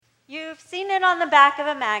You've seen it on the back of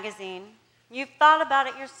a magazine. You've thought about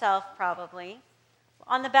it yourself, probably.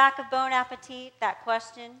 On the back of Bon Appetit, that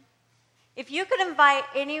question. If you could invite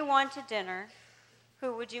anyone to dinner,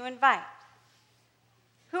 who would you invite?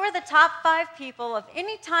 Who are the top 5 people of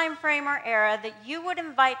any time frame or era that you would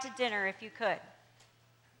invite to dinner if you could?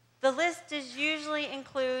 The list usually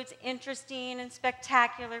includes interesting and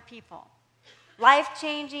spectacular people,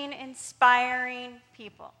 life-changing, inspiring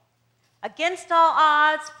people, against all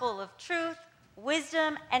odds, full of truth,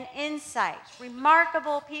 wisdom, and insight,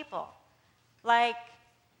 remarkable people like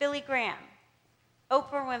Billy Graham,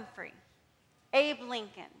 Oprah Winfrey, Abe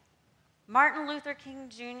Lincoln, Martin Luther King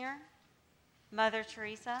Jr., Mother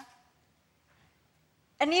Teresa.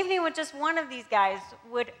 An evening with just one of these guys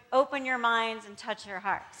would open your minds and touch your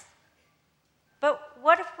hearts. But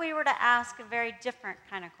what if we were to ask a very different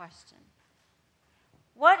kind of question?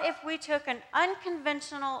 What if we took an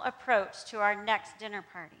unconventional approach to our next dinner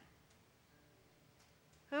party?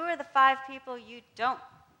 Who are the 5 people you don't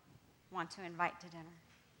want to invite to dinner?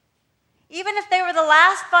 Even if they were the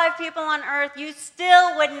last 5 people on earth, you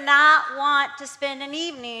still would not want to spend an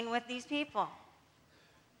evening with these people.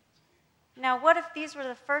 Now, what if these were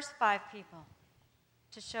the first 5 people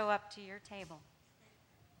to show up to your table?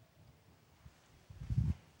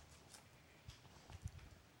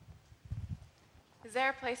 Is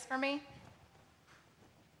there a place for me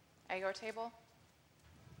at your table?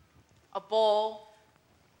 A bowl,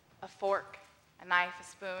 a fork, a knife, a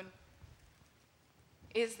spoon.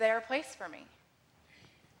 Is there a place for me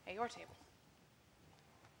at your table?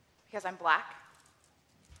 Because I'm black,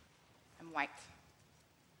 I'm white,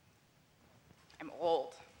 I'm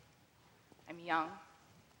old, I'm young,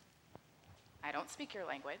 I don't speak your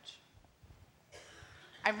language,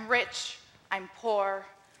 I'm rich, I'm poor,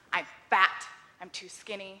 I'm fat, I'm too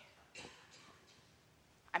skinny,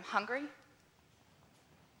 I'm hungry,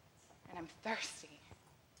 and I'm thirsty,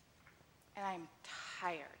 and I'm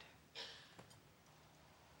tired.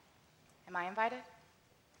 Am I invited?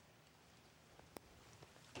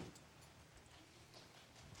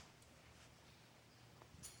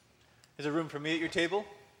 Is there room for me at your table?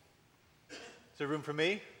 Is there room for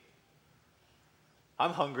me?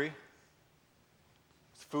 I'm hungry.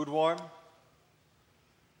 Is food warm?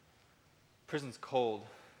 Prison's cold.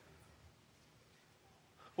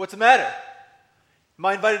 What's the matter? Am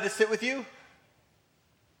I invited to sit with you?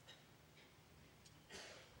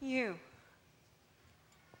 You're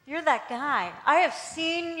that guy. I have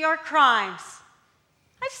seen your crimes.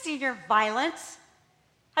 I've seen your violence.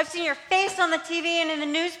 I've seen your face on the TV and in the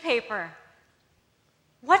newspaper.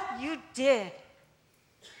 What you did.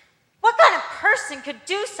 What kind of person could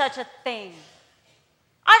do such a thing?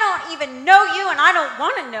 I don't even know you, and I don't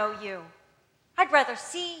want to know you. I'd rather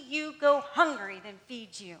see you go hungry than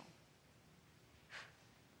feed you.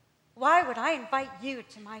 Why would I invite you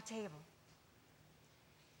to my table?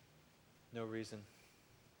 No reason.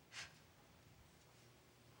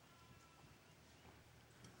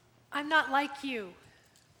 I'm not like you.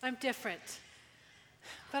 I'm different.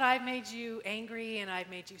 But I've made you angry, and I've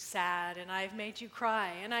made you sad, and I've made you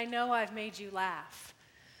cry, and I know I've made you laugh.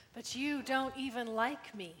 But you don't even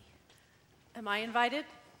like me. Am I invited?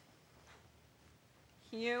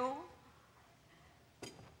 You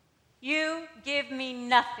give me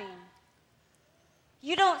nothing.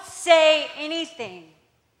 You don't say anything.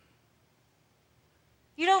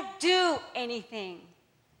 You don't do anything.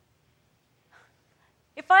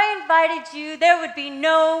 If I invited you, there would be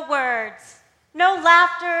no words, no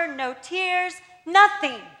laughter, no tears,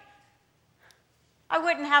 nothing. I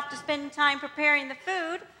wouldn't have to spend time preparing the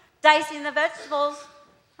food, dicing the vegetables,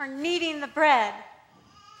 or kneading the bread.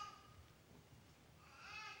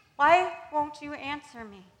 Why won't you answer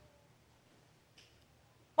me?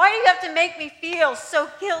 Why do you have to make me feel so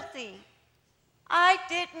guilty? I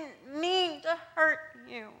didn't mean to hurt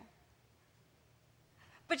you.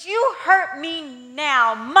 But you hurt me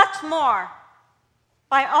now much more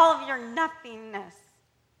by all of your nothingness.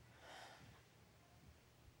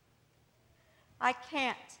 I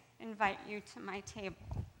can't invite you to my table.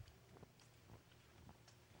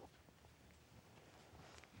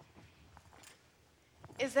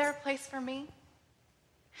 Is there a place for me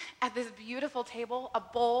at this beautiful table? A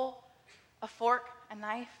bowl, a fork, a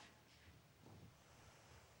knife?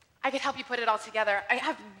 I could help you put it all together. I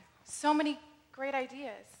have so many great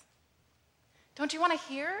ideas. Don't you want to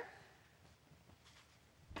hear?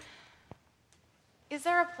 Is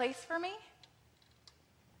there a place for me?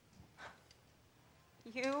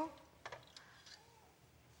 You're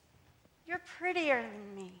prettier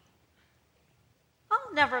than me.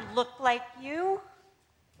 I'll never look like you.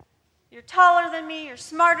 You're taller than me, you're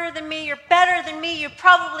smarter than me, you're better than me, you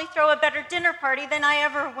probably throw a better dinner party than I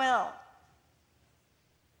ever will.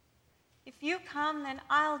 If you come, then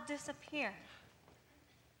I'll disappear.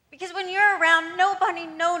 Because when you're around, nobody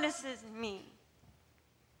notices me.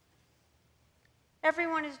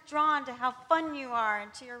 Everyone is drawn to how fun you are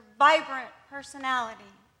and to your vibrant personality.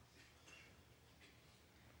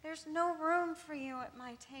 There's no room for you at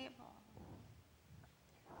my table.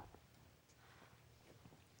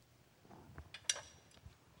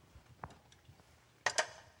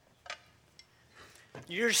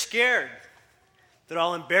 You're scared that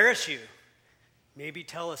I'll embarrass you. Maybe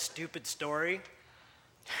tell a stupid story.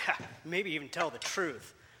 Maybe even tell the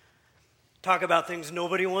truth. Talk about things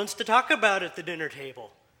nobody wants to talk about at the dinner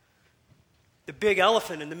table. The big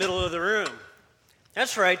elephant in the middle of the room.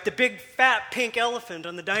 That's right, the big fat pink elephant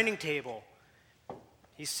on the dining table.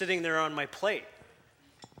 He's sitting there on my plate.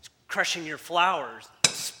 He's crushing your flowers,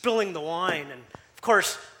 spilling the wine, and of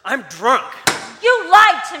course, I'm drunk. You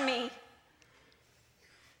lied to me.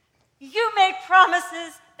 You made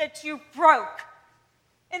promises that you broke.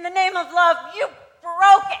 In the name of love, you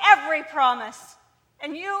broke every promise.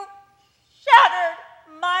 And you shattered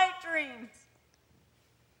my dreams.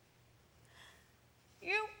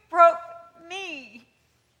 You broke me.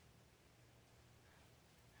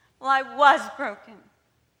 Well, I was broken.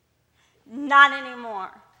 Not anymore.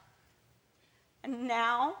 And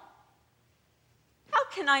now, how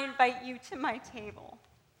can I invite you to my table?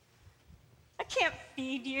 I can't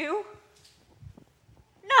feed you.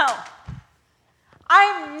 No,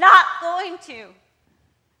 I'm not going to.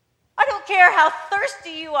 I don't care how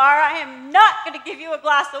thirsty you are, I am not going to give you a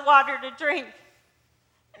glass of water to drink.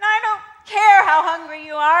 And I don't care how hungry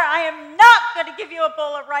you are, I am not going to give you a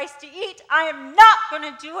bowl of rice to eat. I am not going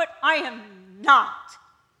to do it. I am not.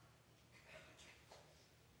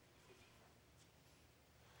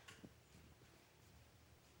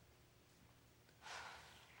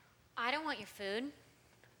 I don't want your food.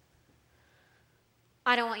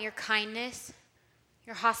 I don't want your kindness,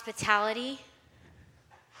 your hospitality.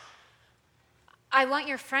 I want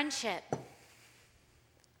your friendship.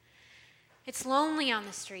 It's lonely on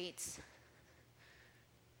the streets.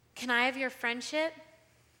 Can I have your friendship?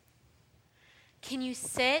 Can you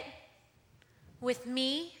sit with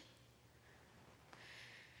me?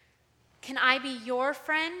 Can I be your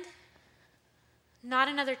friend, not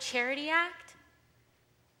another charity act?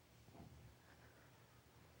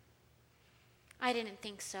 I didn't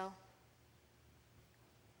think so.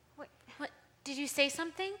 What? Did you say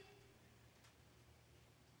something?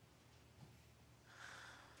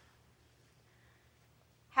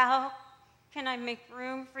 How can I make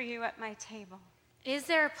room for you at my table? Is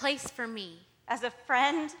there a place for me? As a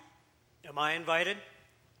friend? Am I invited?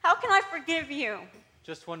 How can I forgive you?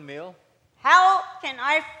 Just one meal? How can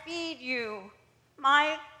I feed you?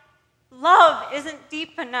 My love isn't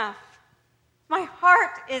deep enough. My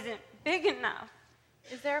heart isn't big enough.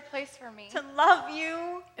 Is there a place for me? To love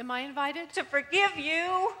you. Am I invited? To forgive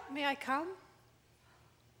you. May I come?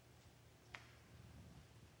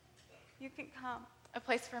 You can come. A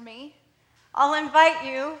place for me? I'll invite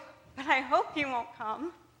you, but I hope you won't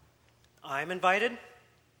come. I'm invited?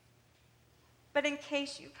 But in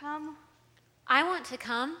case you come, I want to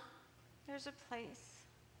come. there's a place.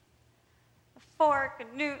 A fork,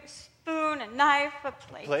 a spoon, a knife, a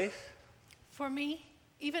place. Place? For me?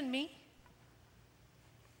 Even me?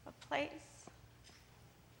 A place.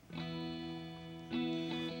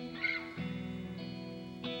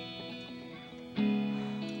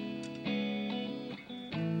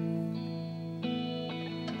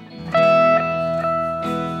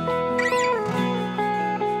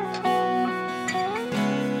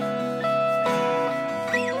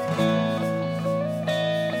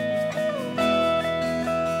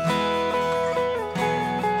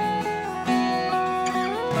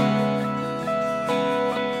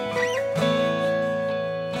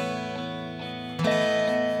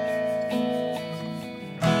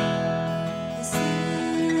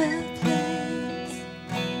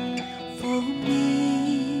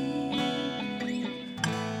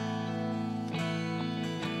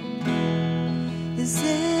 Is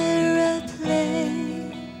there a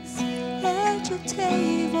place at your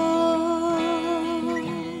table?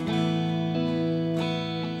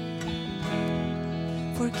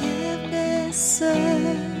 Forgiveness,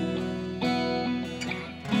 sir,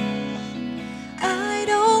 I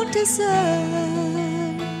don't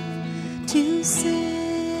deserve to sit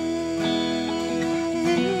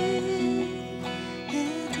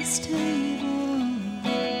at this table.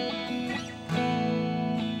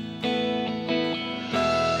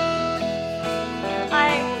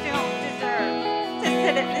 I don't deserve to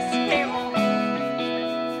sit at this table.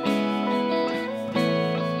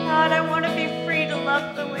 God, I want to be free to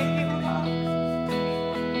love the way you love.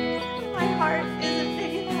 My heart isn't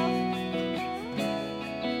big enough.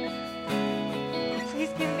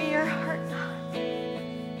 Please give me your heart, God.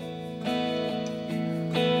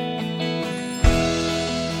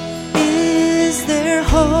 Is there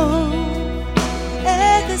hope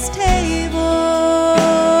at this table?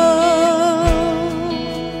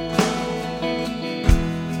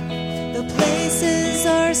 The places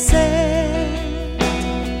are set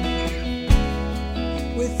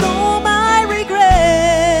with all my regrets,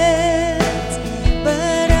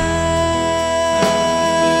 but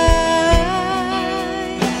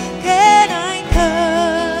can I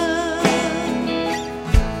come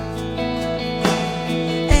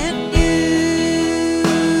and you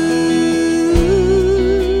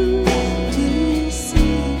to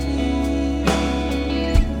see me?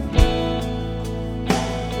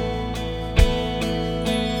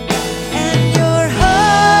 And your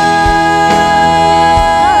heart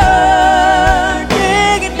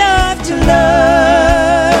big enough to love,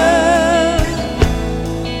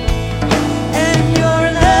 and your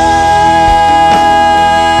love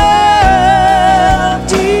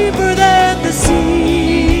deeper than the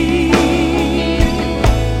sea.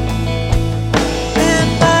 And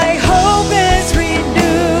my hope is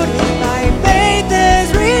renewed, my faith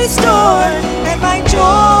is restored, and my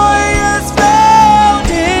joy is found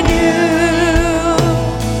in you.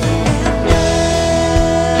 And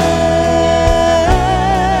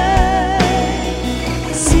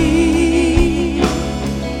I see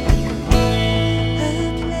a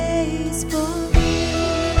place for me.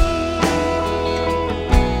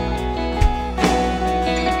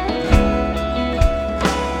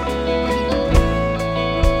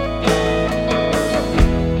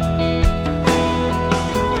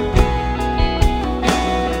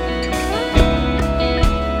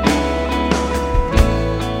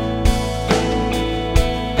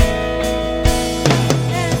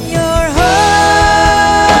 And your heart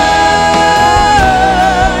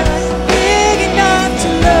big enough to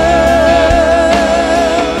love,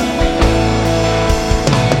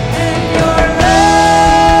 and your love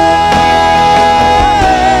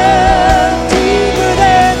deeper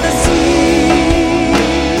than the sea.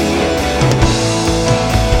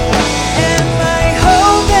 And my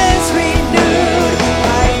hope is renewed,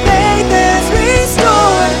 my faith is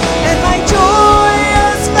restored, and my joy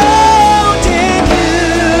is found in you.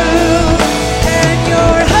 And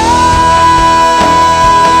your heart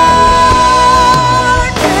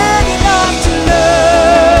big enough to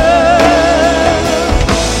love,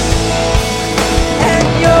 and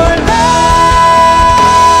your love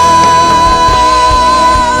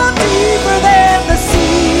deeper than the sea.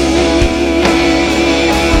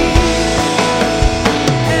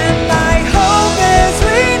 And my hope is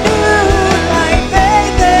renewed, my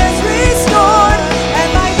faith is restored, and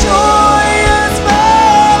my joy is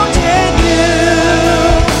found in you.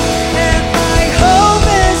 And my hope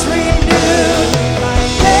is renewed, my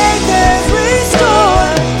faith is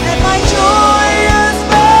restored, and my joy is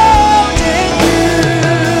found in you.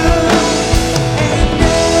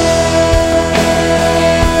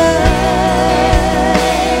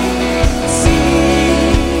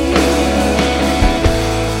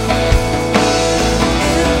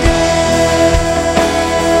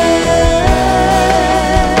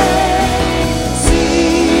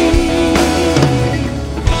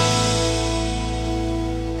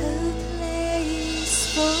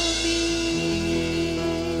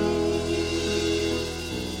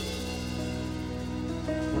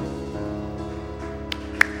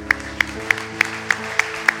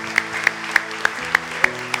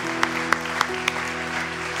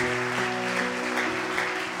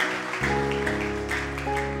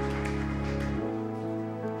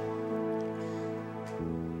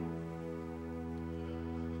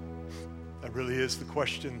 That really is the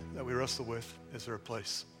question that we wrestle with. Is there a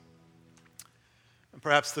place? And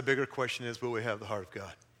perhaps the bigger question is, will we have the heart of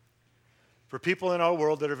God? For people in our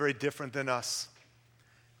world that are very different than us,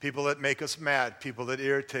 people that make us mad, people that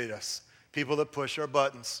irritate us, people that push our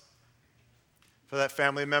buttons. For that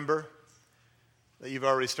family member that you've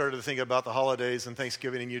already started to think about the holidays and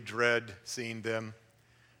Thanksgiving and you dread seeing them,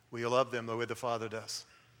 will you love them the way the Father does?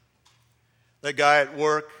 That guy at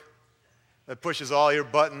work that pushes all your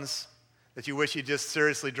buttons, that you wish he'd just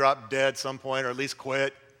seriously drop dead some point or at least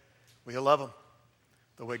quit, will you love him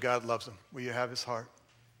the way God loves him? Will you have his heart?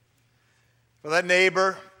 For that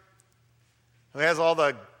neighbor who has all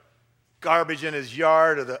the garbage in his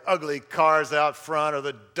yard or the ugly cars out front or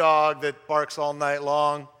the dog that barks all night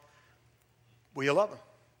long, will you love him?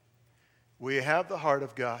 Will you have the heart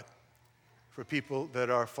of God for people that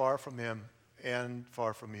are far from him and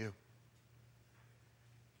far from you.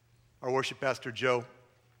 Our worship pastor, Joe,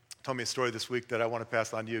 told me a story this week that I want to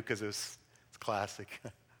pass on to you because it's classic.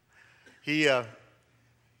 He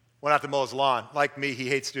went out to mow his lawn. Like me, he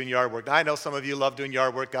hates doing yard work. Now, I know some of you love doing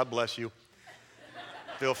yard work. God bless you.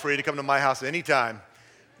 Feel free to come to my house anytime.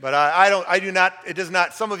 But I do not, it does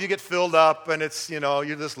not, some of you get filled up and it's, you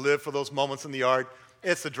just live for those moments in the yard.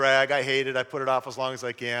 It's a drag. I hate it. I put it off as long as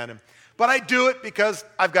I can. But I do it because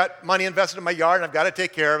I've got money invested in my yard and I've got to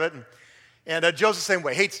take care of it. And Joe's the same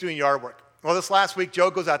way, hates doing yard work. Well, this last week, Joe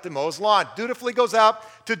goes out to mow his lawn. Dutifully goes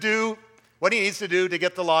out to do what he needs to do to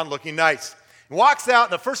get the lawn looking nice. He walks out,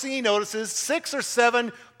 and the first thing he notices, 6 or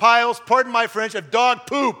 7 piles, pardon my French, of dog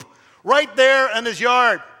poop right there in his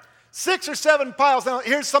yard. 6 or 7 piles. Now,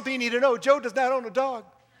 here's something you need to know. Joe does not own a dog.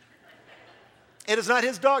 It is not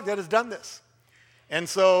his dog that has done this. And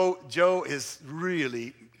so Joe is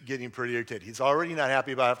really getting pretty irritated. He's already not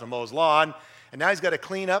happy about having to mow his lawn, and now he's got to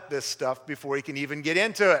clean up this stuff before he can even get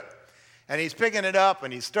into it. And he's picking it up,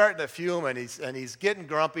 and he's starting to fume, and he's getting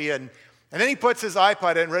grumpy, and then he puts his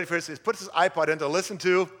iPod in, ready for this, he puts his iPod in to listen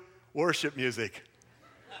to worship music.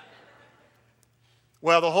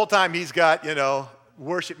 Well, the whole time he's got,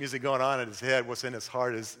 worship music going on in his head, what's in his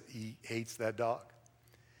heart is he hates that dog.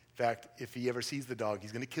 In fact, if he ever sees the dog,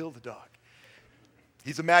 he's going to kill the dog.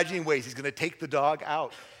 He's imagining ways he's going to take the dog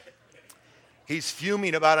out. He's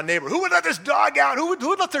fuming about a neighbor. Who would let this dog out? Who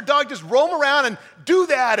would let their dog just roam around and do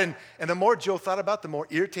that? And the more Joe thought about it, the more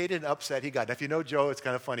irritated and upset he got. Now, if you know Joe, it's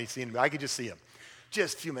kind of funny seeing him. I could just see him,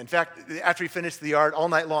 just fuming. In fact, after he finished the yard all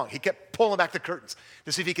night long, he kept pulling back the curtains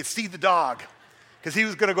to see if he could see the dog, because he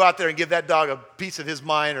was going to go out there and give that dog a piece of his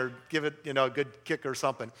mind or give it, a good kick or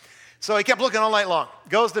something. So he kept looking all night long.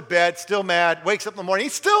 Goes to bed, still mad. Wakes up in the morning,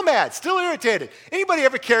 he's still mad, still irritated. Anybody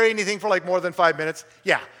ever carry anything for like more than 5 minutes?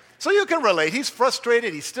 Yeah. So you can relate. He's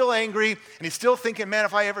frustrated, he's still angry, and he's still thinking, man,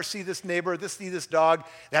 if I ever see this neighbor, see this dog,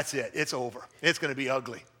 that's it. It's over. It's going to be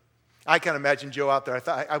ugly. I can't imagine Joe out there.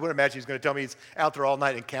 I would imagine he's going to tell me he's out there all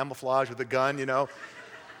night in camouflage with a gun,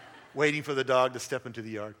 waiting for the dog to step into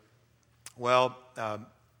the yard. Well, the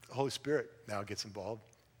Holy Spirit now gets involved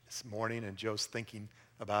this morning, and Joe's thinking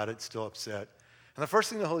about it, still upset. And the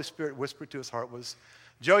first thing the Holy Spirit whispered to his heart was,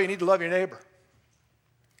 Joe, you need to love your neighbor.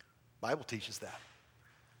 The Bible teaches that.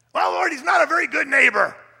 Well, Lord, he's not a very good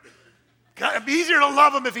neighbor. It'd be easier to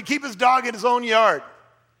love him if he'd keep his dog in his own yard.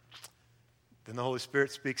 Then the Holy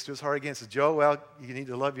Spirit speaks to his heart again and says, Joe, well, you need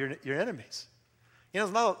to love your enemies.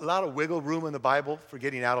 There's not a lot of wiggle room in the Bible for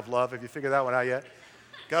getting out of love. Have you figured that one out yet?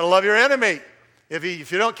 Got to love your enemy. If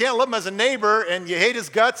you can't love him as a neighbor and you hate his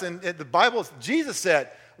guts, and the Bible, Jesus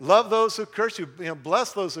said, love those who curse you,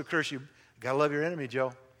 bless those who curse you. Got to love your enemy,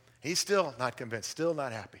 Joe. He's still not convinced, still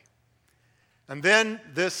not happy. And then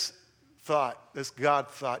this God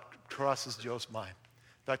thought crosses Joe's mind.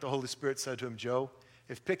 In fact, the Holy Spirit said to him, Joe,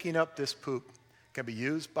 if picking up this poop can be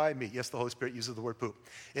used by me, yes, the Holy Spirit uses the word poop.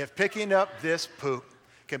 If picking up this poop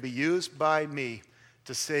can be used by me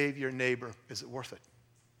to save your neighbor, is it worth it?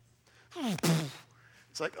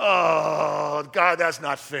 It's like, oh, God, that's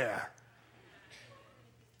not fair.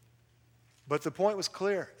 But the point was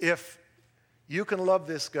clear. If you can love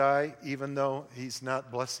this guy even though he's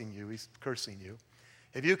not blessing you, he's cursing you.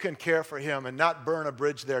 If you can care for him and not burn a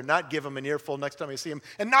bridge there, not give him an earful next time you see him,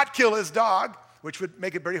 and not kill his dog, which would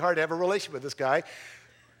make it very hard to have a relationship with this guy,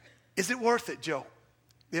 is it worth it, Joe?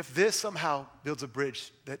 If this somehow builds a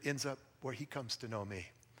bridge that ends up where he comes to know me.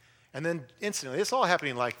 And then instantly, it's all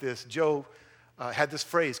happening like this. Joe had this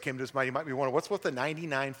phrase came to his mind. You might be wondering, what's with the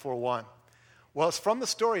 99 for one? Well, it's from the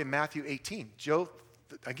story in Matthew 18. Joe,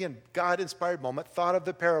 again, God-inspired moment, thought of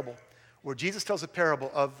the parable where Jesus tells a parable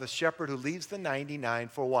of the shepherd who leaves the 99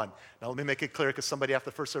 for one. Now, let me make it clear because somebody after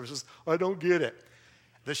the first service says, I don't get it.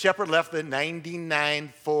 The shepherd left the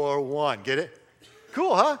 99 for one. Get it?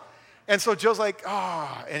 Cool, huh? And so Joe's like,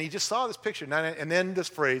 and he just saw this picture. And then this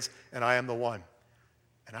phrase, and I am the one.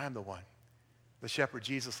 And I am the one. The shepherd,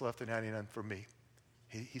 Jesus, left the 99 for me.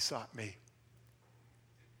 He sought me.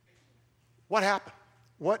 What happened?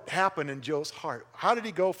 What happened in Joe's heart? How did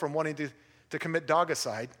he go from wanting to commit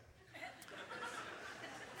dogicide,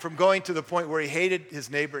 from going to the point where he hated his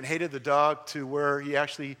neighbor and hated the dog, to where he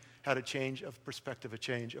actually had a change of perspective, a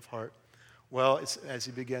change of heart? Well, it's as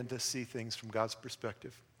he began to see things from God's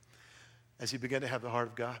perspective, as he began to have the heart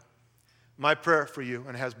of God. My prayer for you,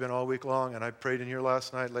 and has been all week long, and I prayed in here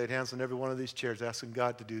last night, laid hands on every one of these chairs, asking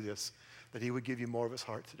God to do this, that he would give you more of his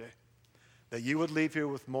heart today, that you would leave here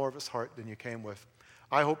with more of his heart than you came with.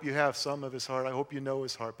 I hope you have some of his heart. I hope you know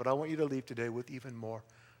his heart, but I want you to leave today with even more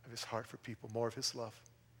of his heart for people, more of his love.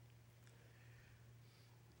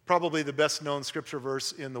 Probably the best known scripture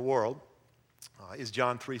verse in the world is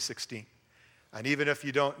John 3:16. And even if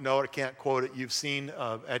you don't know it or can't quote it, you've seen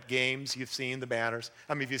at games, you've seen the banners.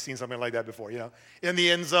 How many of you have seen something like that before? In the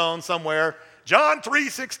end zone somewhere, John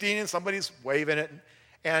 3:16, and somebody's waving it.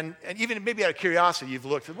 And even maybe out of curiosity, you've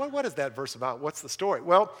looked, what is that verse about? What's the story?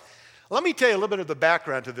 Well, let me tell you a little bit of the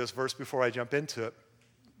background to this verse before I jump into it.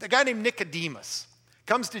 The guy named Nicodemus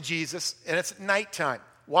comes to Jesus, and it's nighttime.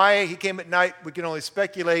 Why he came at night, we can only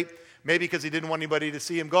speculate. Maybe because he didn't want anybody to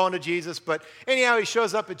see him going to Jesus. But anyhow, he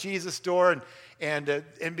shows up at Jesus' door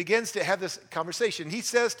and begins to have this conversation. He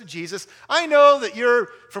says to Jesus, I know that you're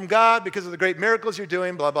from God because of the great miracles you're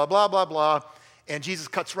doing, blah, blah, blah, blah, blah. And Jesus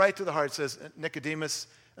cuts right to the heart and says, Nicodemus,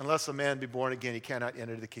 unless a man be born again, he cannot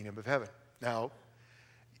enter the kingdom of heaven. Now,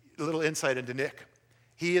 a little insight into Nick.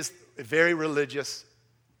 He is a very religious,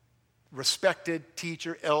 respected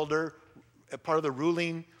teacher, elder, a part of the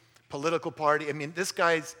ruling political party. I mean, this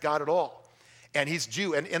guy's got it all. And he's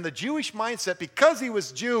Jew. And in the Jewish mindset, because he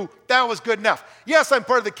was Jew, that was good enough. Yes, I'm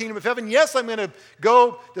part of the kingdom of heaven. Yes, I'm going to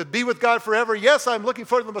go to be with God forever. Yes, I'm looking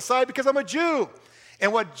forward to the Messiah because I'm a Jew.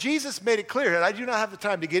 And what Jesus made it clear, and I do not have the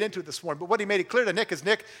time to get into it this morning, but what he made it clear to Nick is,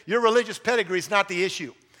 Nick, your religious pedigree is not the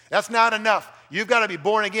issue. That's not enough. You've got to be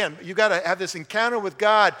born again. You've got to have this encounter with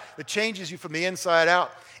God that changes you from the inside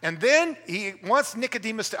out. And then he wants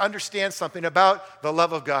Nicodemus to understand something about the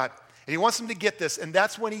love of God. And he wants him to get this, and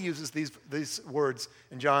that's when he uses these words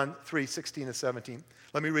in John 3:16 and 17.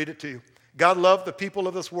 Let me read it to you. God loved the people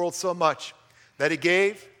of this world so much that he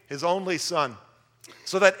gave his only Son,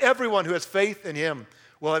 so that everyone who has faith in him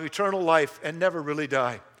will have eternal life and never really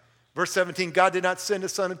die. Verse 17, God did not send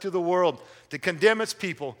his Son into the world to condemn its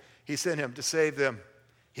people. He sent him to save them.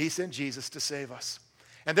 He sent Jesus to save us.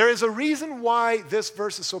 And there is a reason why this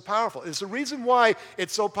verse is so powerful. There's a reason why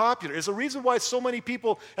it's so popular. There's a reason why so many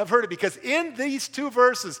people have heard it. Because in these two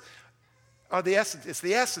verses are the essence. It's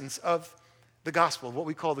the essence of the gospel, what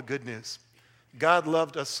we call the good news. God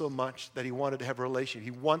loved us so much that he wanted to have a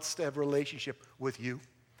relationship. He wants to have a relationship with you.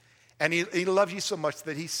 And he loves you so much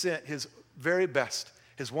that he sent his very best,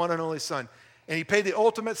 his one and only Son. And he paid the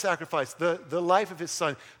ultimate sacrifice, the life of his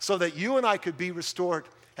Son, so that you and I could be restored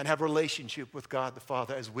and have a relationship with God the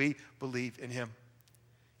Father as we believe in him.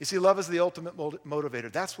 You see, love is the ultimate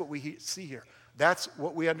motivator. That's what we see here. That's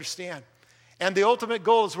what we understand. And the ultimate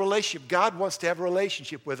goal is relationship. God wants to have a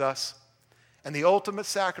relationship with us. And the ultimate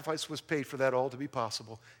sacrifice was paid for that all to be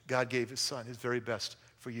possible. God gave his Son, his very best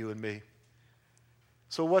for you and me.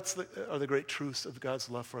 So what are the great truths of God's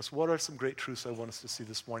love for us? What are some great truths I want us to see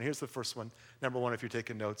this morning? Here's the first one. Number one, if you're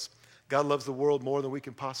taking notes. God loves the world more than we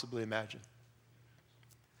can possibly imagine.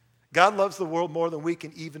 God loves the world more than we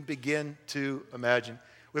can even begin to imagine.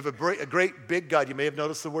 We have a great big God. You may have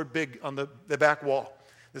noticed the word big on the back wall.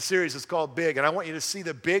 The series is called Big, and I want you to see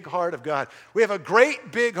the big heart of God. We have a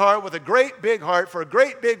great big heart with a great big heart for a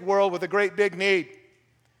great big world with a great big need.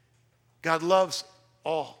 God loves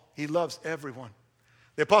all. He loves everyone.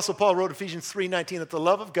 The Apostle Paul wrote in Ephesians 3:19 that the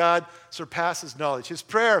love of God surpasses knowledge. His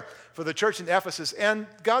prayer for the church in Ephesus and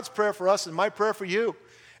God's prayer for us and my prayer for you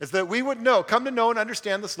is that we would come to know and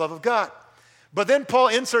understand this love of God. But then Paul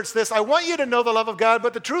inserts this, I want you to know the love of God,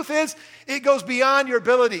 but the truth is, it goes beyond your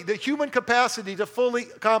ability, the human capacity to fully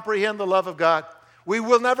comprehend the love of God. We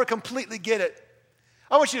will never completely get it.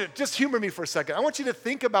 I want you to just humor me for a second. I want you to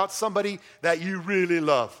think about somebody that you really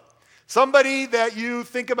love. Somebody that you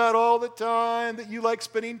think about all the time, that you like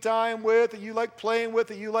spending time with, that you like playing with,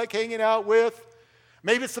 that you like hanging out with.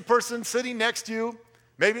 Maybe it's the person sitting next to you.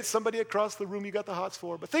 Maybe it's somebody across the room you got the hots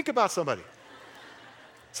for. But think about somebody.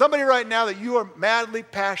 Somebody right now that you are madly,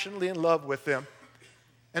 passionately in love with them.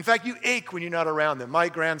 In fact, you ache when you're not around them. My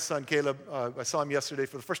grandson, Caleb, I saw him yesterday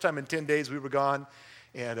for the first time in 10 days. We were gone.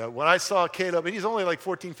 And when I saw Caleb, and he's only like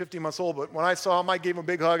 14, 15 months old, but when I saw him, I gave him a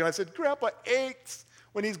big hug, and I said, Grandpa aches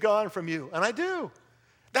when he's gone from you. And I do.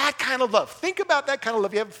 That kind of love. Think about that kind of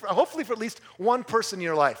love you have, hopefully for at least one person in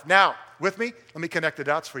your life. Now, with me, let me connect the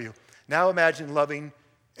dots for you. Now imagine loving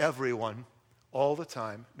everyone all the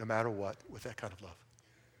time, no matter what, with that kind of love.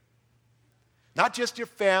 Not just your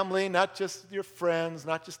family, not just your friends,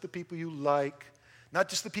 not just the people you like, not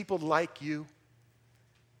just the people like you,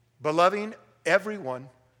 but loving everyone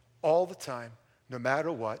all the time, no matter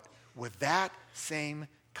what, with that same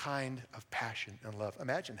kind of passion and love.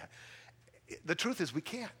 Imagine that. The truth is we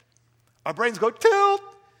can't. Our brains go tilt.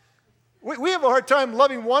 We have a hard time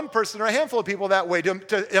loving one person or a handful of people that way.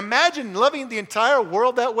 To imagine loving the entire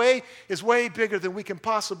world that way is way bigger than we can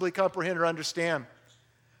possibly comprehend or understand.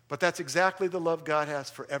 But that's exactly the love God has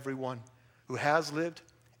for everyone who has lived,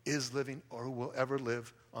 is living, or who will ever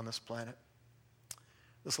live on this planet.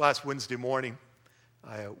 This last Wednesday morning,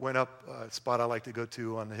 I went up a spot I like to go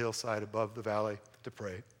to on the hillside above the valley to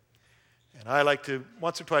pray. And I like to,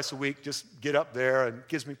 once or twice a week, just get up there, and it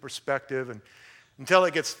gives me perspective. And until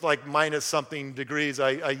it gets like minus something degrees,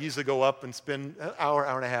 I usually go up and spend an hour,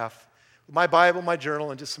 hour and a half with my Bible, my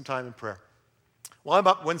journal, and just some time in prayer. Well, I'm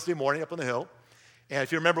up Wednesday morning up on the hill. And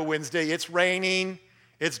if you remember Wednesday, it's raining,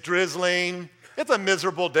 it's drizzling, it's a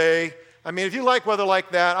miserable day. I mean, if you like weather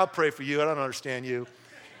like that, I'll pray for you. I don't understand you.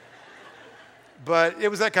 But it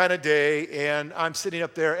was that kind of day, and I'm sitting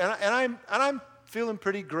up there, and I'm feeling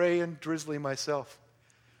pretty gray and drizzly myself.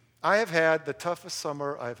 I have had the toughest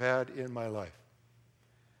summer I've had in my life.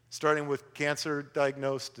 Starting with cancer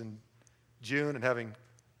diagnosed in June and having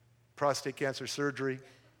prostate cancer surgery,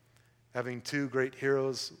 having two great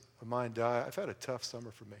heroes of mine die. I've had a tough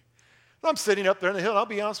summer for me. I'm sitting up there on the hill, and I'll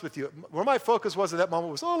be honest with you, where my focus was at that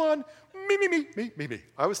moment was all on me.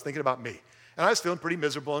 I was thinking about me. And I was feeling pretty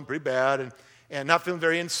miserable and pretty bad and not feeling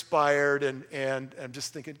very inspired and I'm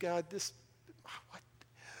just thinking, God, what?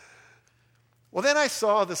 Well, then I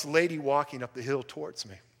saw this lady walking up the hill towards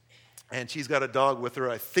me. And she's got a dog with her.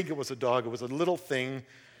 I think it was a dog. It was a little thing,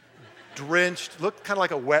 drenched, looked kind of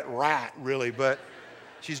like a wet rat, really. But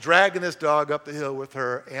she's dragging this dog up the hill with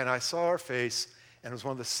her, and I saw her face, and it was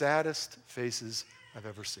one of the saddest faces I've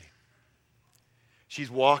ever seen.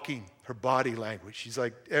 She's walking, her body language. She's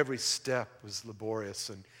like, every step was laborious,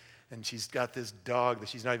 and she's got this dog that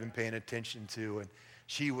she's not even paying attention to, and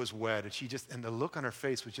she was wet, and the look on her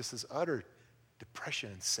face was just this utter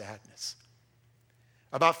depression and sadness.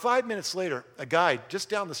 About 5 minutes later, a guy just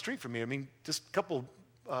down the street from me, just a couple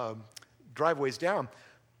driveways down,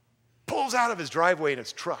 pulls out of his driveway in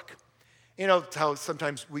his truck. You know how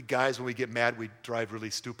sometimes we guys, when we get mad, we drive really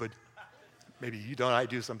stupid. Maybe you don't, I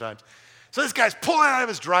do sometimes. So this guy's pulling out of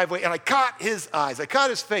his driveway, and I caught his eyes, I caught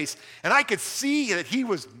his face, and I could see that he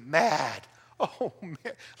was mad. Oh,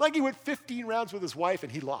 man. Like he went 15 rounds with his wife,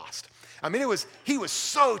 and he lost. He was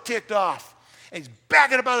so ticked off. And he's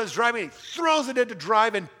backing up out of his driveway, and he throws it into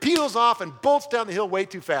drive and peels off and bolts down the hill way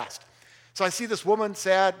too fast. So I see this woman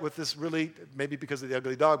sad with this really, maybe because of the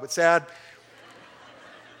ugly dog, but sad.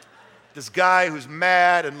 This guy who's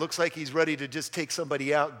mad and looks like he's ready to just take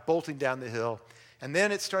somebody out, bolting down the hill. And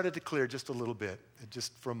then it started to clear just a little bit,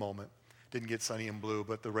 just for a moment. Didn't get sunny and blue,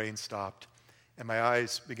 but the rain stopped. And my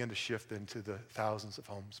eyes began to shift into the thousands of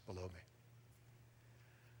homes below me.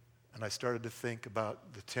 And I started to think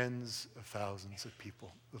about the tens of thousands of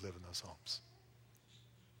people who live in those homes.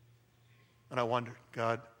 And I wondered,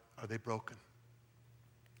 God, are they broken?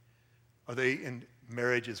 Are they in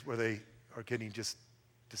marriages where they are getting just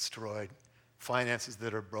destroyed? Finances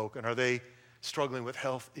that are broken? Are they struggling with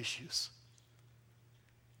health issues?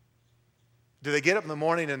 Do they get up in the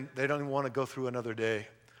morning and they don't even want to go through another day?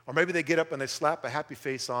 Or maybe they get up and they slap a happy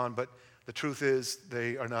face on, but the truth is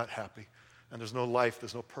they are not happy. And there's no life,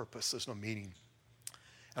 there's no purpose, there's no meaning.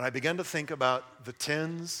 And I began to think about the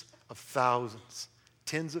tens of thousands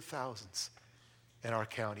in our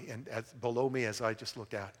county, and below me as I just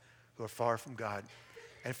looked out, who are far from God.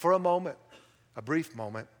 And for a moment, a brief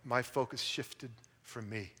moment, my focus shifted from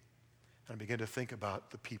me. And I began to think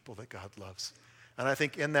about the people that God loves. And I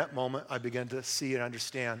think in that moment, I began to see and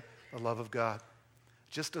understand the love of God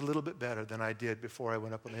just a little bit better than I did before I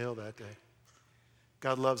went up on the hill that day.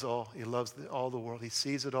 God loves all. He loves all the world. He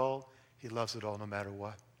sees it all. He loves it all no matter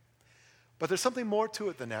what. But there's something more to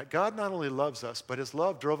it than that. God not only loves us, but his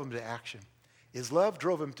love drove him to action. His love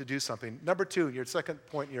drove him to do something. Number 2, your second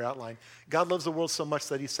point in your outline. God loves the world so much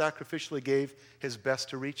that he sacrificially gave his best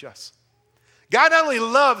to reach us. God not only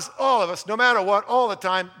loves all of us, no matter what, all the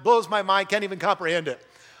time, blows my mind, can't even comprehend it.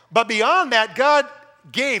 But beyond that, God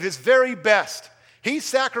gave his very best. He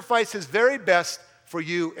sacrificed his very best for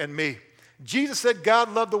you and me. Jesus said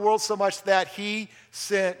God loved the world so much that he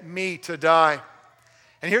sent me to die.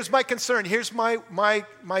 And here's my concern. Here's my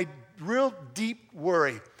real deep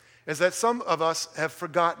worry, is that some of us have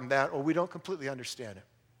forgotten that, or we don't completely understand it.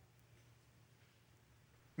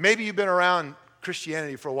 Maybe you've been around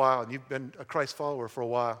Christianity for a while, and you've been a Christ follower for a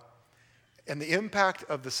while. And the impact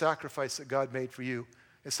of the sacrifice that God made for you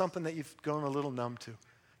is something that you've grown a little numb to.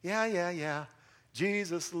 Yeah.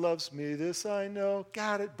 Jesus loves me, this I know.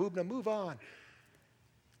 Got it, boob, now move on.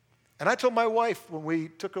 And I told my wife when we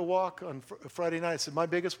took a walk on Friday night, I said, my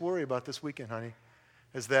biggest worry about this weekend, honey,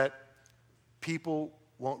 is that people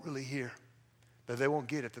won't really hear, that they won't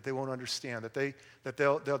get it, that they won't understand, that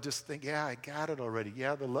they'll just think, yeah, I got it already.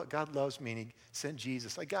 Yeah, God loves me and he sent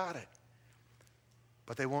Jesus. I got it.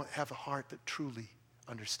 But they won't have a heart that truly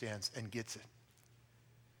understands and gets it.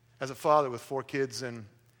 As a father with 4 kids and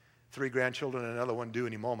 3 grandchildren and another one due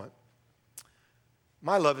any moment,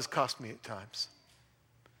 my love has cost me at times.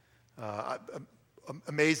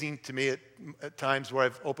 Amazing to me at times where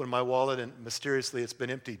I've opened my wallet and mysteriously it's been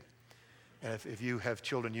emptied. And if you have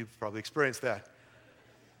children, you've probably experienced that.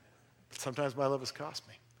 But sometimes my love has cost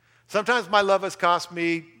me. Sometimes my love has cost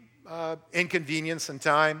me inconvenience and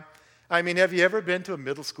time. I mean, have you ever been to a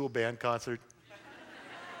middle school band concert?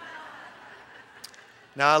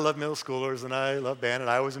 Now, I love middle schoolers and I love band, and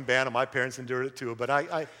I was in band, and my parents endured it too. But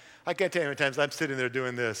I can't tell you how many times I'm sitting there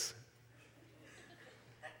doing this.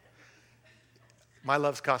 My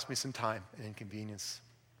love's cost me some time and inconvenience.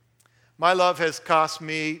 My love has cost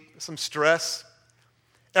me some stress.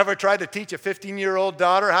 Ever tried to teach a 15-year-old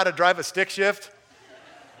daughter how to drive a stick shift?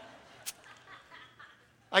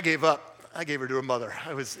 I gave up. I gave her to her mother.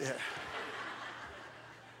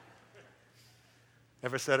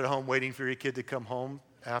 Ever sat at home waiting for your kid to come home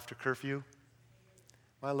after curfew?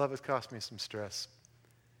 My love has cost me some stress.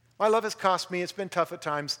 My love has cost me, it's been tough at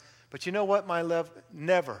times, but you know what? My love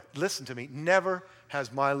never, listen to me, never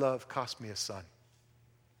has my love cost me a son.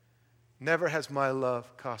 Never has my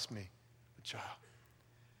love cost me a child.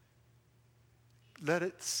 Let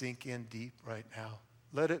it sink in deep right now.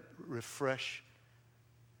 Let it refresh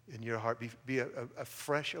in your heart, be a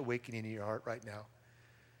fresh awakening in your heart right now.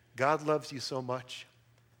 God loves you so much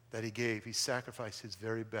that he sacrificed his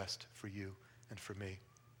very best for you and for me.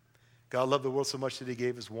 God loved the world so much that he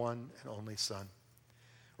gave his one and only Son.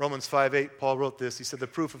 Romans 5:8, Paul wrote this. He said, the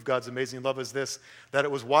proof of God's amazing love is this, that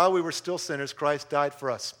it was while we were still sinners, Christ died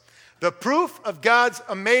for us. The proof of God's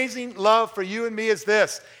amazing love for you and me is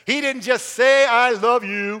this. He didn't just say, I love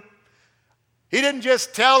you. He didn't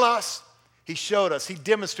just tell us. He showed us. He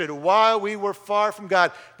demonstrated while we were far from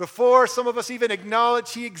God. Before some of us even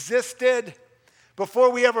acknowledged he existed. Before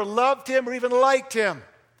we ever loved him or even liked him.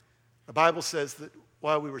 The Bible says that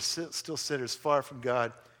while we were still sinners, far from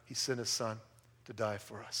God, he sent his Son to die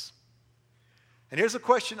for us. And here's a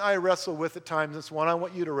question I wrestle with at times. It's one I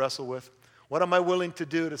want you to wrestle with. What am I willing to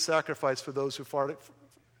do to sacrifice for those who are far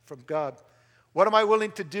from God? What am I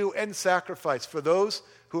willing to do and sacrifice for those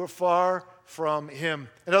who are far from him?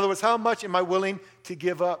 In other words, how much am I willing to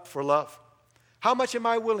give up for love? How much am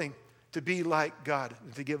I willing to be like God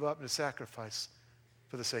and to give up and to sacrifice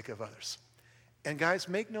for the sake of others? And guys,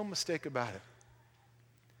 make no mistake about it.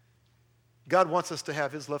 God wants us to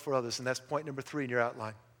have his love for others, and that's point number 3 in your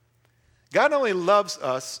outline. God not only loves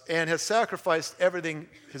us and has sacrificed everything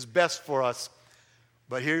his best for us,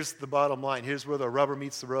 but here's the bottom line. Here's where the rubber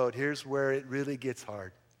meets the road. Here's where it really gets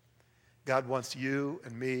hard. God wants you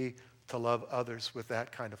and me to love others with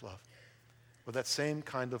that kind of love, with that same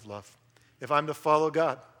kind of love. If I'm to follow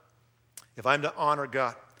God, if I'm to honor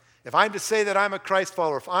God, if I'm to say that I'm a Christ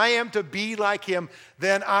follower, if I am to be like him,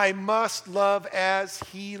 then I must love as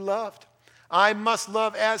he loved. I must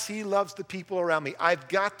love as he loves the people around me. I've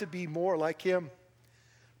got to be more like him.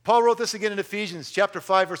 Paul wrote this again in Ephesians chapter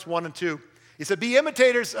 5, verse 1 and 2. He said, be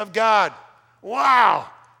imitators of God. Wow,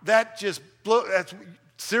 that just blew.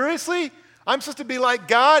 Seriously? I'm supposed to be like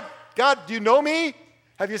God? God, do you know me?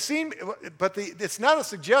 Have you seen me? But it's not a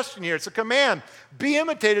suggestion here, it's a command. Be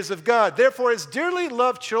imitators of God. Therefore, as dearly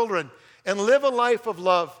loved children, and live a life of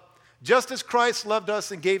love, just as Christ loved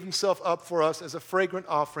us and gave himself up for us as a fragrant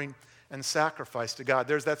offering and sacrifice to God.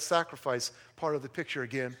 There's that sacrifice part of the picture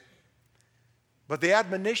again. But the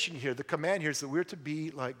admonition here, the command here is that we're to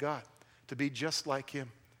be like God, to be just like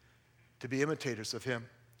him, to be imitators of him.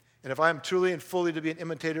 And if I am truly and fully to be an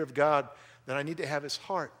imitator of God, then I need to have his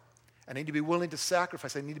heart. I need to be willing to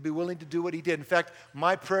sacrifice. I need to be willing to do what he did. In fact,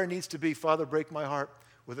 my prayer needs to be, Father, break my heart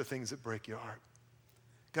with the things that break your heart.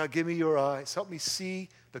 God, give me your eyes. Help me see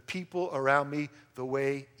the people around me the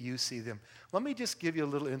way you see them. Let me just give you a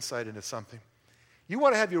little insight into something. You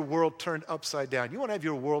want to have your world turned upside down. You want to have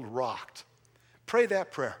your world rocked. Pray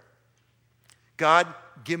that prayer. God,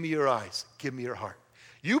 give me your eyes. Give me your heart.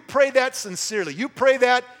 You pray that sincerely. You pray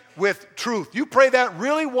that with truth. You pray that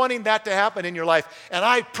really wanting that to happen in your life. And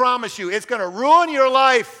I promise you, it's going to ruin your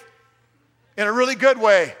life in a really good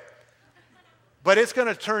way. But it's going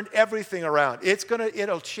to turn everything around.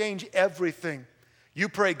 It'll change everything. You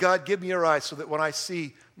pray, God, give me your eyes so that when I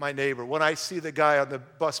see my neighbor, when I see the guy on the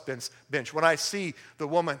bus bench, when I see the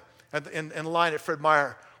woman in line at Fred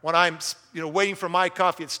Meyer, when I'm waiting for my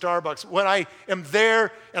coffee at Starbucks, when I am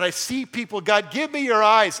there and I see people, God, give me your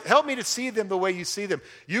eyes. Help me to see them the way you see them.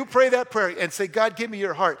 You pray that prayer and say, God, give me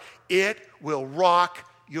your heart. It will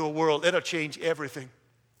rock your world. It'll change everything.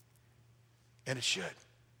 And it should.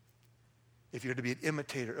 If you're to be an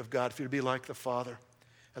imitator of God, if you're to be like the Father,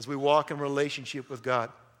 as we walk in relationship with God,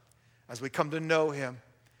 as we come to know him,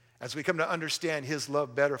 as we come to understand his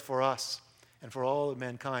love better for us and for all of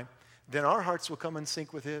mankind, then our hearts will come in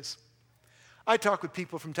sync with his. I talk with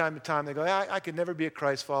people from time to time. They go, I could never be a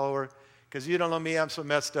Christ follower because you don't know me. I'm so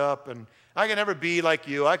messed up. And I can never be like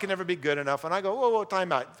you. I can never be good enough. And I go, whoa,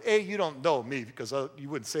 time out. A, you don't know me because you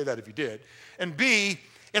wouldn't say that if you did. And B,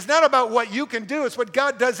 it's not about what you can do. It's what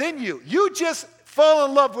God does in you. You just fall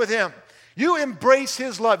in love with him. You embrace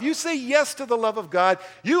his love. You say yes to the love of God.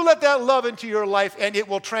 You let that love into your life, and it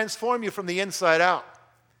will transform you from the inside out.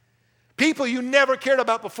 People you never cared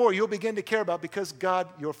about before, you'll begin to care about because God,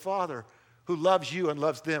 your Father, who loves you and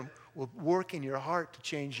loves them, will work in your heart to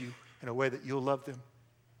change you in a way that you'll love them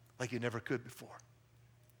like you never could before.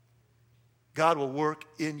 God will work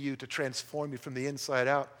in you to transform you from the inside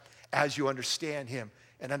out as you understand him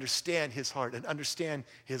and understand his heart and understand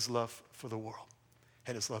his love for the world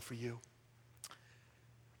and his love for you.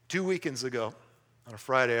 2 weekends ago, on a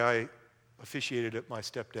Friday, I officiated at my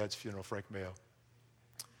stepdad's funeral, Frank Mayo.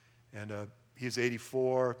 And he was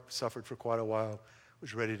 84, suffered for quite a while,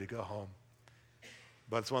 was ready to go home.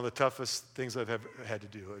 But it's one of the toughest things I've ever had to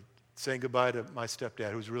do. Saying goodbye to my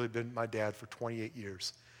stepdad, who's really been my dad for 28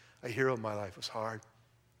 years. A hero in my life. Was hard.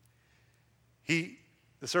 The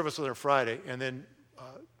service was on Friday, and then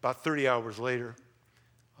about 30 hours later,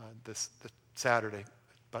 the Saturday,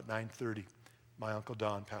 about 9:30, my Uncle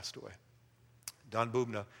Don passed away. Don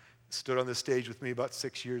Bubna stood on this stage with me about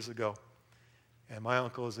 6 years ago. And my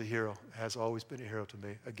uncle is a hero, has always been a hero to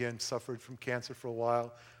me. Again, suffered from cancer for a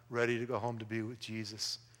while, ready to go home to be with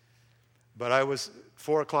Jesus. But I was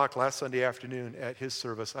 4 o'clock last Sunday afternoon at his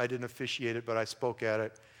service. I didn't officiate it, but I spoke at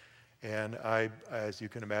it. And as you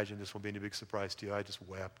can imagine, this won't be any big surprise to you. I just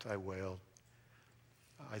wept. I wailed.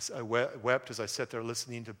 I wept as I sat there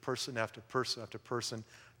listening to person after person after person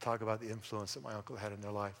talk about the influence that my uncle had in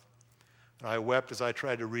their life. And I wept as I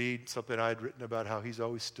tried to read something I had written about how he's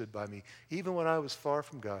always stood by me, even when I was far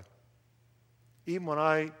from God. Even when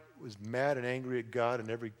I was mad and angry at God and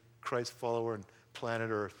every Christ follower on planet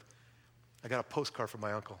Earth, I got a postcard from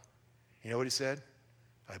my uncle. You know what he said?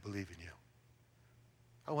 I believe in you.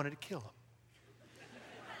 I wanted to kill him.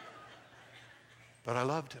 But I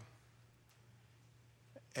loved him.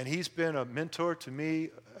 And he's been a mentor to me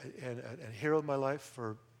and a hero in my life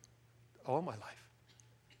for all my life.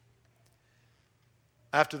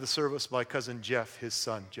 After the service, my cousin Jeff, his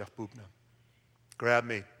son, Jeff Bubna, grabbed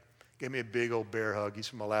me, gave me a big old bear hug. He's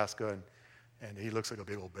from Alaska, and he looks like a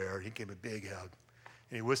big old bear. He gave me a big hug.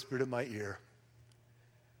 And he whispered in my ear,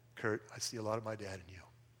 Kurt, I see a lot of my dad in you.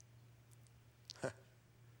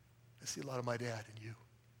 I see a lot of my dad in you.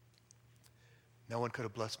 No one could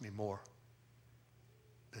have blessed me more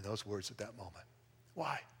than those words at that moment.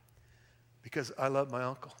 Why? Because I love my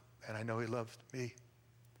uncle, and I know he loved me.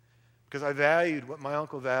 Because I valued what my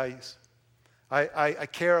uncle values. I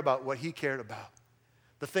care about what he cared about.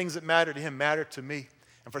 The things that matter to him matter to me.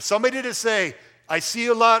 And for somebody to say, I see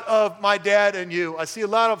a lot of my dad in you, I see a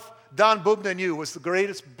lot of Don Bubna in you, was the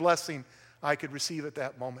greatest blessing I could receive at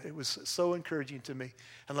that moment. It was so encouraging to me.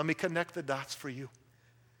 And let me connect the dots for you.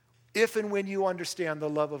 If and when you understand the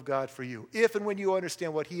love of God for you, if and when you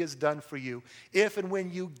understand what he has done for you, if and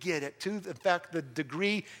when you get it, to in fact the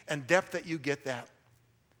degree and depth that you get that,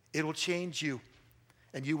 it will change you.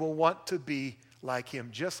 And you will want to be like him.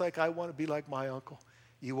 Just like I want to be like my uncle,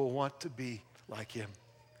 you will want to be like him.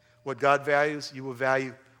 What God values, you will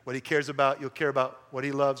value. What he cares about, you'll care about. What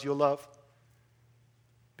he loves, you'll love.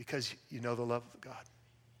 Because you know the love of God.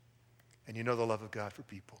 And you know the love of God for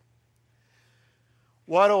people.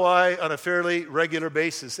 Why do I, on a fairly regular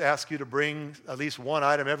basis, ask you to bring at least one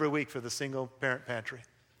item every week for the single parent pantry?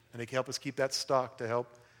 And they can help us keep that stocked to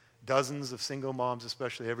help dozens of single moms,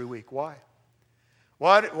 especially every week. Why?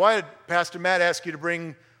 Why did Pastor Matt ask you to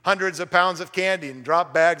bring hundreds of pounds of candy and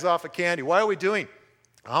drop bags off of candy? Why are we doing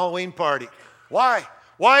a Halloween party? Why?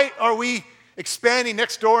 Why are we expanding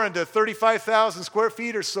next door into 35,000 square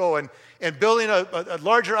feet or so and building a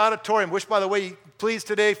larger auditorium, which, by the way, please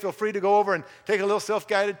today feel free to go over and take a little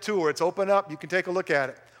self-guided tour. It's open up. You can take a look at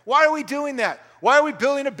it. Why are we doing that? Why are we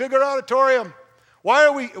building a bigger auditorium?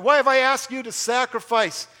 Why have I asked you to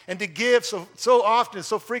sacrifice and to give so often,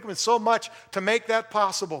 so frequently, so much to make that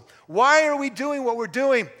possible? Why are we doing what we're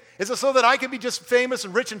doing? Is it so that I can be just famous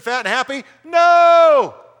and rich and fat and happy?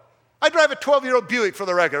 No! I drive a 12-year-old Buick for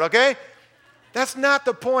the record, okay? That's not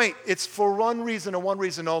the point. It's for one reason and one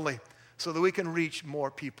reason only, so that we can reach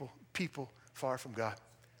more people far from God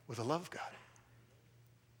with the love of God.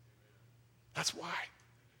 That's why.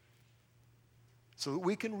 So that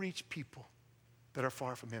we can reach people that are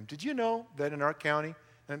far from him. Did you know that in our county,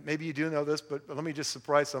 and maybe you do know this, but let me just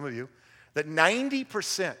surprise some of you, that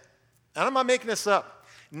 90%, and I'm not making this up,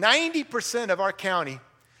 90% of our county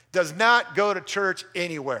does not go to church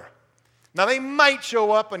anywhere. Now, they might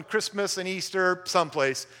show up on Christmas and Easter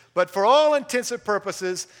someplace, but for all intents and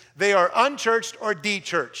purposes, they are unchurched or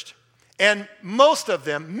de-churched. And most of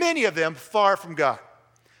them, many of them, far from God.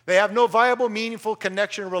 They have no viable, meaningful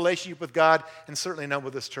connection or relationship with God, and certainly none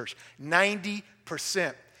with this church.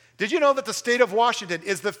 90%. Did you know that the state of Washington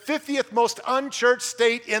is the 50th most unchurched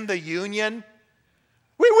state in the Union?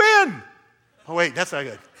 We win! Oh, wait, that's not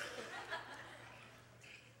good.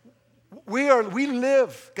 We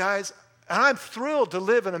live, guys, and I'm thrilled to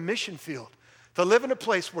live in a mission field, to live in a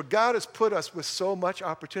place where God has put us with so much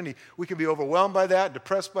opportunity. We can be overwhelmed by that,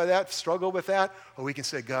 depressed by that, struggle with that, or we can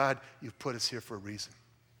say, God, you've put us here for a reason.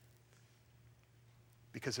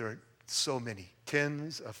 Because there are so many,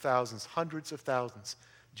 tens of thousands, hundreds of thousands,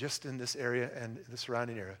 just in this area and the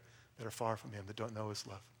surrounding area that are far from him, that don't know his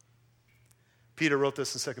love. Peter wrote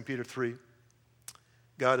this in 2 Peter 3.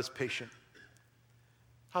 God is patient.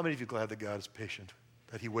 How many of you are glad that God is patient,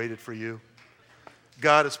 that he waited for you?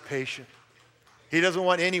 God is patient. He doesn't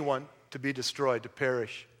want anyone to be destroyed, to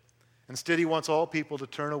perish. Instead, he wants all people to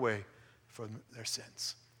turn away from their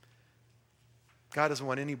sins. God doesn't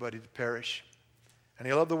want anybody to perish. And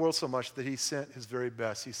he loved the world so much that he sent his very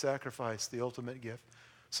best. He sacrificed the ultimate gift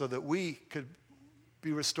so that we could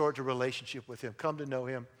be restored to relationship with him, come to know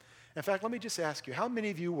him. In fact, let me just ask you, how many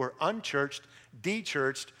of you were unchurched,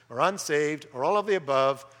 de-churched, or unsaved, or all of the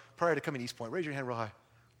above prior to coming to East Point? Raise your hand real high.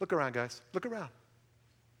 Look around, guys. Look around.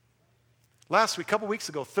 Last week, a couple weeks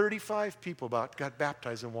ago, 35 people got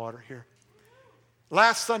baptized in water here.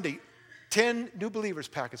 Last Sunday, 10 new believers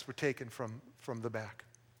packets were taken from the back.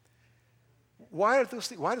 Why are those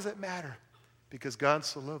things? Why does that matter? Because God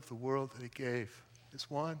so loved the world that he gave his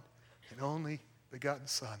one and only begotten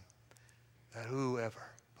Son, that whoever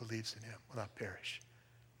believes in him will not perish,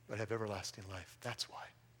 but have everlasting life. That's why.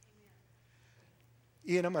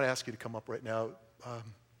 Ian, I'm going to ask you to come up right now.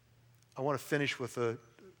 I want to finish with a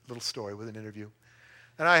little story, with an interview.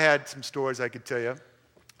 And I had some stories I could tell you.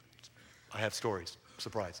 I have stories,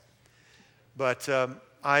 surprise. But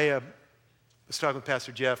I was talking with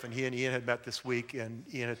Pastor Jeff, and he and Ian had met this week, and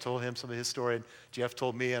Ian had told him some of his story, and Jeff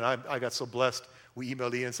told me, and I got so blessed, we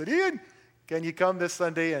emailed Ian and said, Ian, can you come this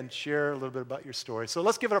Sunday and share a little bit about your story? So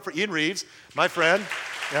let's give it up for Ian Reeves, my friend.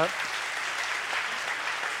 Yeah.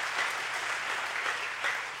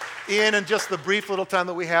 Ian, in just the brief little time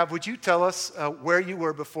that we have, would you tell us where you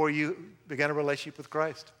were before you began a relationship with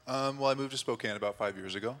Christ? Well, I moved to Spokane about 5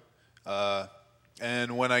 years ago.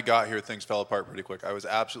 And when I got here, things fell apart pretty quick. I was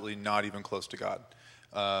absolutely not even close to God.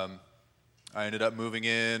 I ended up moving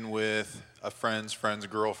in with a friend's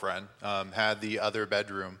girlfriend, had the other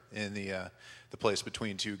bedroom in the place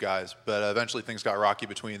between two guys. But eventually things got rocky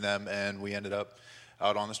between them, and we ended up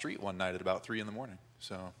out on the street one night at about 3 a.m.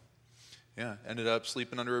 So, yeah, ended up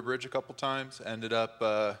sleeping under a bridge a couple times. Ended up,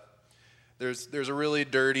 there's a really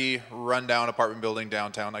dirty, rundown apartment building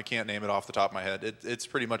downtown. I can't name it off the top of my head. It's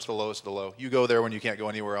pretty much the lowest of the low. You go there when you can't go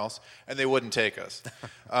anywhere else, and they wouldn't take us.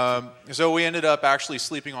 So we ended up actually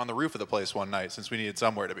sleeping on the roof of the place one night since we needed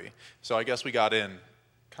somewhere to be. So I guess we got in,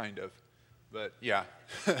 kind of. But, yeah.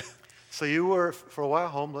 So you were, for a while,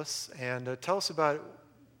 homeless, and tell us about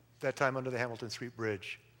that time under the Hamilton Street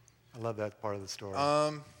Bridge. I love that part of the story.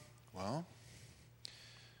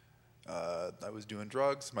 I was doing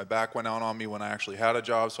drugs. My back went out on me when I actually had a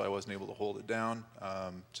job, so I wasn't able to hold it down.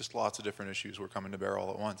 Just lots of different issues were coming to bear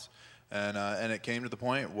all at once. And it came to the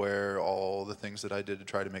point where all the things that I did to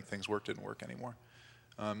try to make things work didn't work anymore.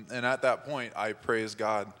 And at that point, I praised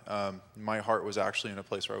God. My heart was actually in a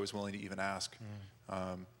place where I was willing to even ask.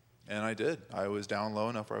 And I did. I was down low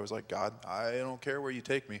enough where I was like, God, I don't care where you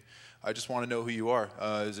take me. I just want to know who you are.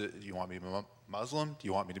 Do you want me to be Muslim? Do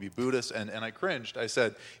you want me to be Buddhist? And I cringed. I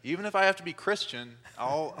said, even if I have to be Christian,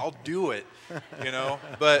 I'll do it, you know.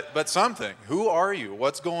 But something. Who are you?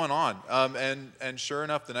 What's going on? And sure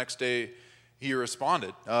enough, the next day he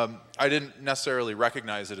responded. I didn't necessarily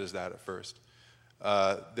recognize it as that at first.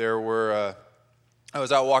 I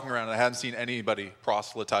was out walking around and I hadn't seen anybody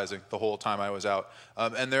proselytizing the whole time I was out.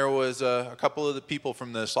 And there was a couple of the people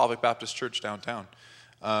from the Slavic Baptist Church downtown.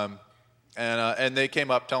 And they came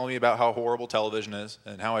up telling me about how horrible television is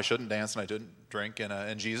and how I shouldn't dance and I shouldn't drink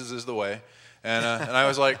and Jesus is the way. And I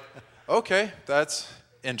was like, okay, that's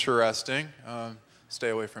interesting. Stay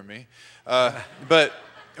away from me. But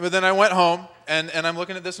then I went home and I'm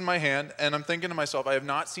looking at this in my hand and I'm thinking to myself, I have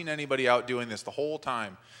not seen anybody out doing this the whole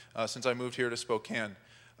time since I moved here to Spokane.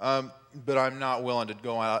 But I'm not willing to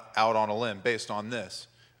go out on a limb based on this.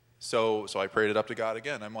 So I prayed it up to God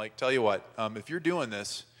again. I'm like, tell you what, if you're doing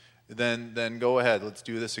this, then go ahead. Let's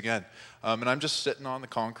do this again. And I'm just sitting on the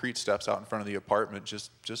concrete steps out in front of the apartment,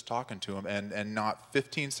 just talking to him. And not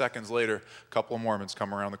 15 seconds later, a couple of Mormons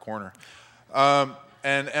come around the corner. And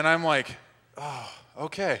I'm like, oh,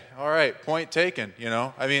 okay, all right, point taken,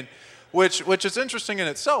 I mean, which is interesting in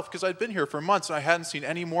itself, because I'd been here for months and I hadn't seen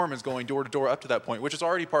any Mormons going door to door up to that point, which is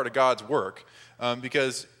already part of God's work.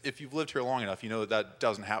 Because if you've lived here long enough, you know that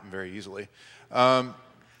doesn't happen very easily. So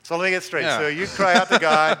let me get straight. Yeah. So you cry out to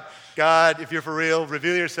God, God, if you're for real,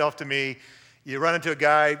 reveal yourself to me. You run into a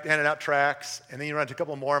guy handing out tracts, and then you run into a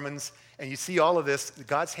couple of Mormons, and you see all of this,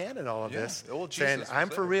 God's hand in all of this, old saying, Jesus I'm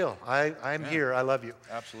was for there. real. I'm here. I love you.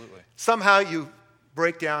 Absolutely. Somehow you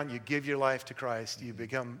break down, you give your life to Christ. You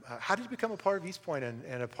become, how did you become a part of East Point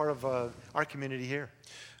and a part of our community here?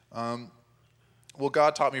 Well,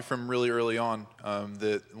 God taught me from really early on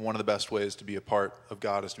that one of the best ways to be a part of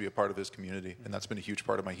God is to be a part of his community, and that's been a huge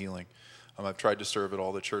part of my healing. I've tried to serve at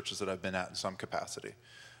all the churches that I've been at in some capacity.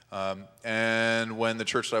 And when the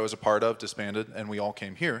church that I was a part of disbanded and we all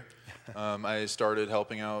came here, I started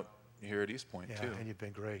helping out here at East Point, too. And you've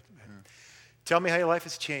been great. Tell me how your life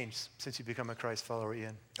has changed since you've become a Christ follower,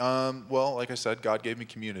 Ian. Well, like I said, God gave me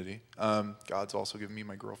community. God's also given me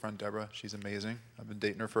my girlfriend, Deborah. She's amazing. I've been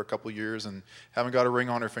dating her for a couple of years and haven't got a ring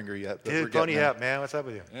on her finger yet. But Dude, pony up, man. What's up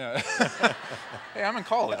with you? Yeah. Hey, I'm in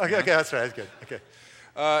college. Okay, that's right. That's good. Okay.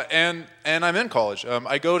 And I'm in college.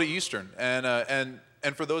 I go to Eastern.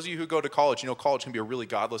 And for those of you who go to college, college can be a really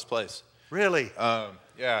godless place. Really?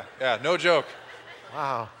 Yeah, no joke.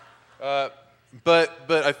 Wow. But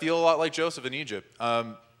I feel a lot like Joseph in Egypt.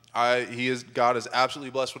 God has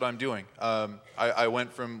absolutely blessed what I'm doing. I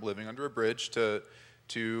went from living under a bridge to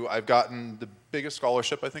I've gotten the biggest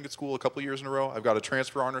scholarship, I think, at school a couple of years in a row. I've got a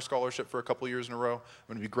transfer honor scholarship for a couple of years in a row. I'm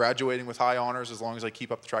going to be graduating with high honors as long as I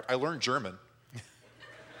keep up the track. I learned German.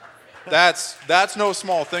 That's no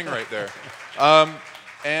small thing right there.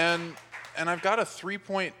 And I've got a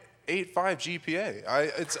 3.85 GPA.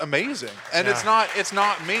 It's amazing. And it's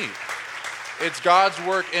not me. It's God's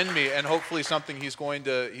work in me, and hopefully something He's going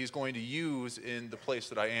to use in the place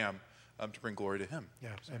that I am to bring glory to Him. Yeah,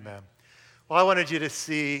 amen. Well, I wanted you to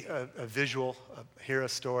see a visual, hear a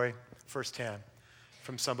story firsthand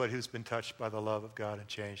from somebody who's been touched by the love of God and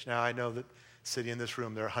changed. Now, I know that sitting in this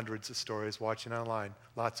room, there are hundreds of stories. Watching online,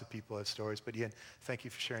 lots of people have stories. But Ian, thank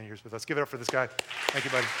you for sharing yours with us. Give it up for this guy. Thank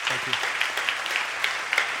you, buddy. Thank you.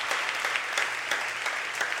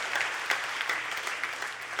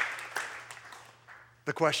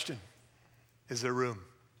 The question, is there room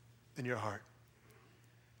in your heart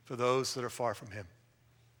for those that are far from Him?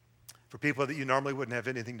 For people that you normally wouldn't have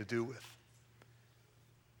anything to do with?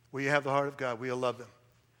 Will you have the heart of God? Will you love them?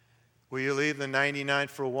 Will you leave the 99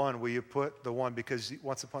 for one? Will you put the one? Because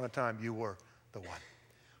once upon a time, you were the one.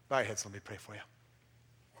 Bow your heads, let me pray for you.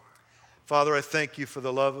 Father, I thank you for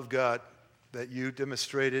the love of God that you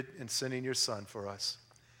demonstrated in sending your Son for us.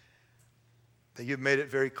 That you've made it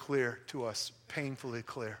very clear to us, painfully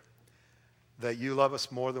clear, that you love us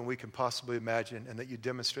more than we can possibly imagine, and that you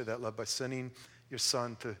demonstrate that love by sending your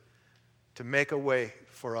Son to make a way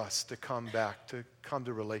for us to come back, to come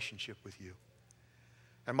to relationship with you.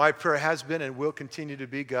 And my prayer has been and will continue to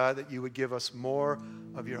be, God, that you would give us more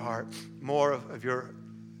of your heart, more of your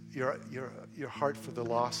heart for the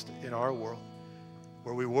lost in our world,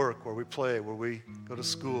 where we work, where we play, where we go to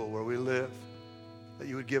school, where we live. That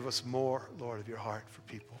you would give us more, Lord, of your heart for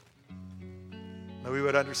people. That we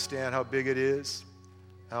would understand how big it is,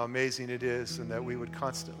 how amazing it is, and that we would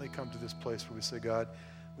constantly come to this place where we say, God,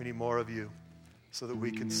 we need more of you so that we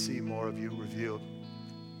can see more of you revealed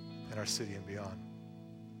in our city and beyond.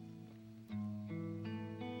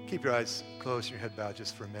 Keep your eyes closed and your head bowed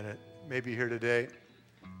just for a minute. Maybe you're here today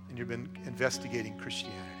and you've been investigating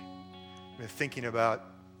Christianity. You've been thinking about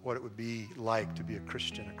what it would be like to be a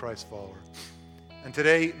Christian, a Christ follower. And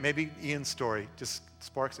today, maybe Ian's story just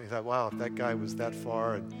sparks me. You thought, wow, if that guy was that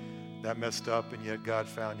far and that messed up and yet God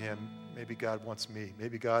found him, maybe God wants me.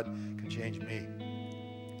 Maybe God can change me.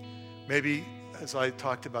 Maybe as I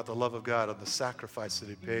talked about the love of God and the sacrifice that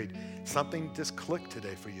he paid, something just clicked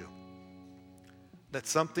today for you. That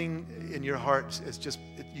something in your heart is just,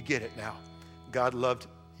 you get it now. God loved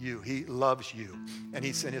you. He loves you. And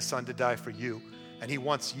he sent his Son to die for you. And he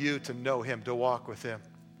wants you to know him, to walk with him.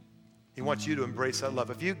 He wants you to embrace that love.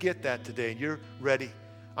 If you get that today and you're ready,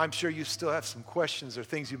 I'm sure you still have some questions or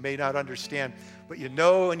things you may not understand, but you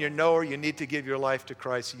know and you know you need to give your life to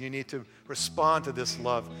Christ. You need to respond to this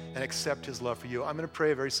love and accept his love for you. I'm going to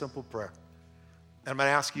pray a very simple prayer. And I'm going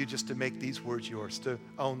to ask you just to make these words yours, to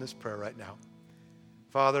own this prayer right now.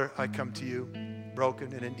 Father, I come to you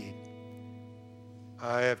broken and in need.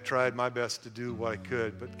 I have tried my best to do what I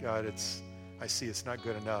could, but God, I see it's not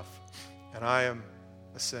good enough. And I am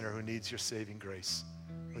a sinner who needs your saving grace,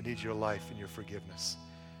 who needs your life and your forgiveness.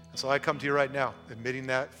 And so I come to you right now, admitting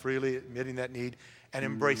that freely, admitting that need, and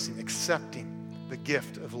embracing, accepting the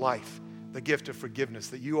gift of life, the gift of forgiveness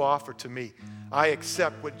that you offer to me. I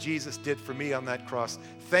accept what Jesus did for me on that cross.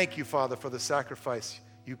 Thank you, Father, for the sacrifice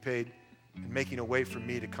you paid in making a way for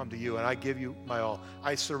me to come to you. And I give you my all.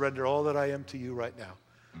 I surrender all that I am to you right now.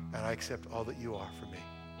 And I accept all that you are for me.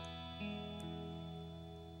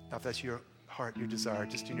 Now, if that's your heart, your desire,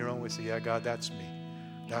 just in your own way, say, yeah, God, that's me.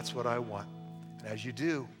 That's what I want. And as you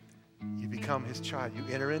do, you become his child. You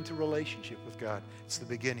enter into relationship with God. It's the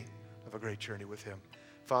beginning of a great journey with him.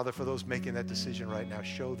 Father, for those making that decision right now,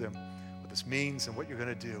 show them what this means and what you're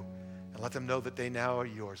going to do. And let them know that they now are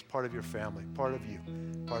yours, part of your family, part of you,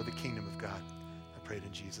 part of the kingdom of God. I pray it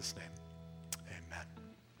in Jesus' name.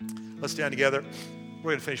 Amen. Let's stand together.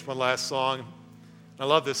 We're going to finish one last song. I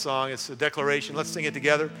love this song. It's a declaration. Let's sing it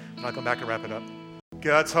together, and I'll come back and wrap it up.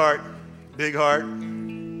 God's heart, big heart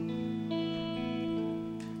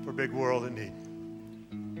for a big world in need.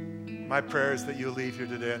 My prayer is that you'll leave here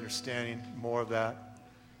today understanding more of that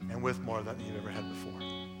and with more of that than you've ever had before.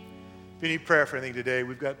 If you need prayer for anything today,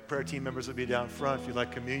 we've got prayer team members that will be down front. If you'd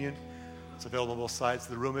like communion, it's available on both sides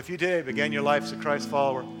of the room. If you today began your life as a Christ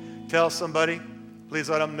follower, tell somebody.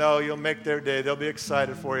 Please let them know. You'll make their day. They'll be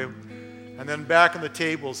excited for you. And then back on the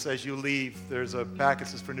tables as you leave, there's a packet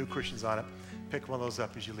that says for new Christians on it. Pick one of those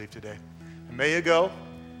up as you leave today. And may you go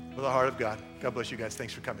with the heart of God. God bless you guys.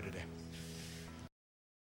 Thanks for coming today.